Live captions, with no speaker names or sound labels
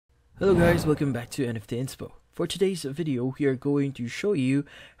Hello guys, welcome back to NFT Inspo. For today's video, we are going to show you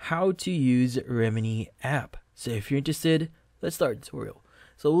how to use Remini app. So if you're interested, let's start the tutorial.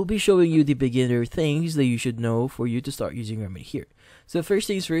 So we'll be showing you the beginner things that you should know for you to start using Remini here. So first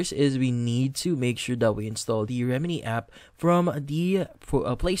things first is we need to make sure that we install the Remini app from the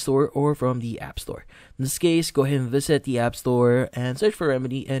Play Store or from the App Store. In this case, go ahead and visit the App Store and search for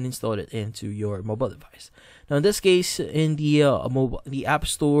Remini and install it into your mobile device. Now in this case, in the App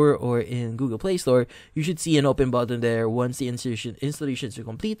Store or in Google Play Store, you should see an open button there once the installations are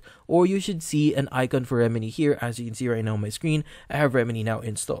complete, or you should see an icon for Remini here. As you can see right now on my screen, I have Remini now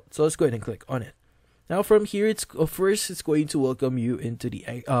installed. So let's go ahead and click on it. Now from here, it's going to welcome you into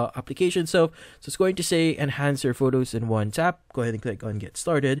the application itself. So it's going to say enhance your photos in one tap. Go ahead and click on get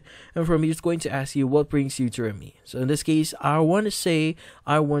started. And from here, it's going to ask you what brings you to Remini. So in this case, I want to say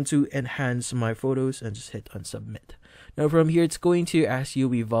I want to enhance my photos and just hit on submit. Now from here, it's going to ask you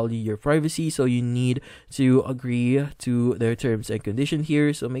we value your privacy, so you need to agree to their terms and conditions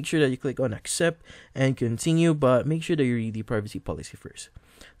here. So make sure that you click on accept and continue, but make sure that you read the privacy policy first.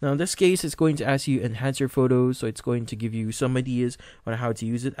 Now in this case, it's going to ask you enhance your photos, so it's going to give you some ideas on how to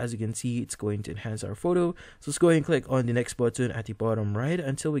use it. As you can see, it's going to enhance our photo. So let's go ahead and click on the next button at the bottom right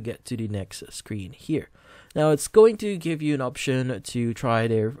until we get to the next screen here. Now it's going to give you an option to try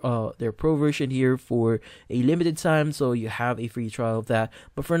their pro version here for a limited time, so you have a free trial of that.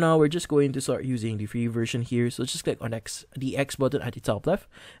 But for now, we're just going to start using the free version here. So just click on the X button at the top left,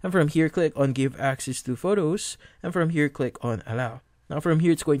 and from here click on give access to photos, and from here click on allow. Now from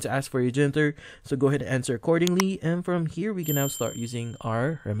here, it's going to ask for your gender, so go ahead and answer accordingly, and from here we can now start using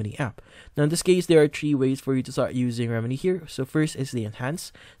our Remini app. Now in this case, there are three ways for you to start using Remini here. So first is the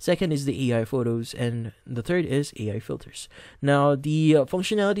enhance, second is the AI photos, and the third is AI filters. Now the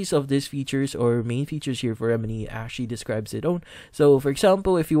functionalities of these features or main features here for Remini actually describes it own. So for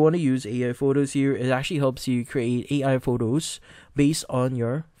example, if you want to use AI photos here, it actually helps you create AI photos based on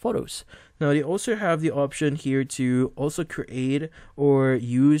your photos. Now they also have the option here to also create or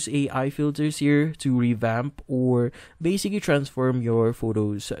use AI filters here to revamp or basically transform your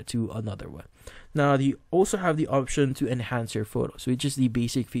photos to another one. Now they also have the option to enhance your photos, which is the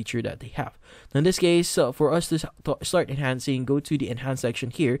basic feature that they have. Now in this case, for us to start enhancing, go to the enhance section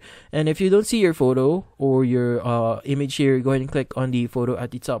here, and if you don't see your photo or your image here, go ahead and click on the photo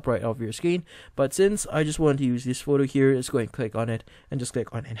at the top right of your screen. But since I just want to use this photo here, let's go ahead and click on it and just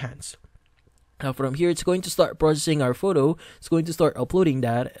click on enhance. Now from here, it's going to start processing our photo. It's going to start uploading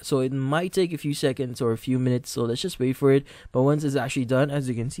that. So it might take a few seconds or a few minutes. So let's just wait for it. But once it's actually done, as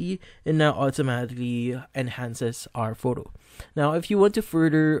you can see, it now automatically enhances our photo. Now, if you want to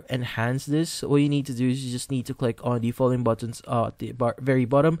further enhance this, all you need to do is you just need to click on the following buttons at the very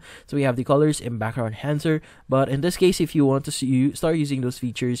bottom. So we have the colors and background enhancer. But in this case, if you want to start using those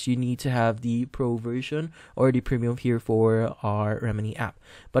features, you need to have the pro version or the premium here for our Remini app.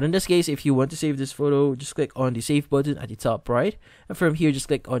 But in this case, if you want to save this photo, just click on the save button at the top right, and from here just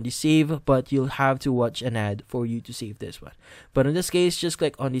click on the save, but you'll have to watch an ad for you to save this one. But in this case, just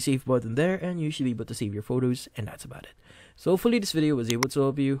click on the save button there and you should be able to save your photos, and that's about it. So hopefully this video was able to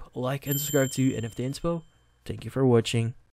help you. Like and subscribe to NFT Inspo. Thank you for watching.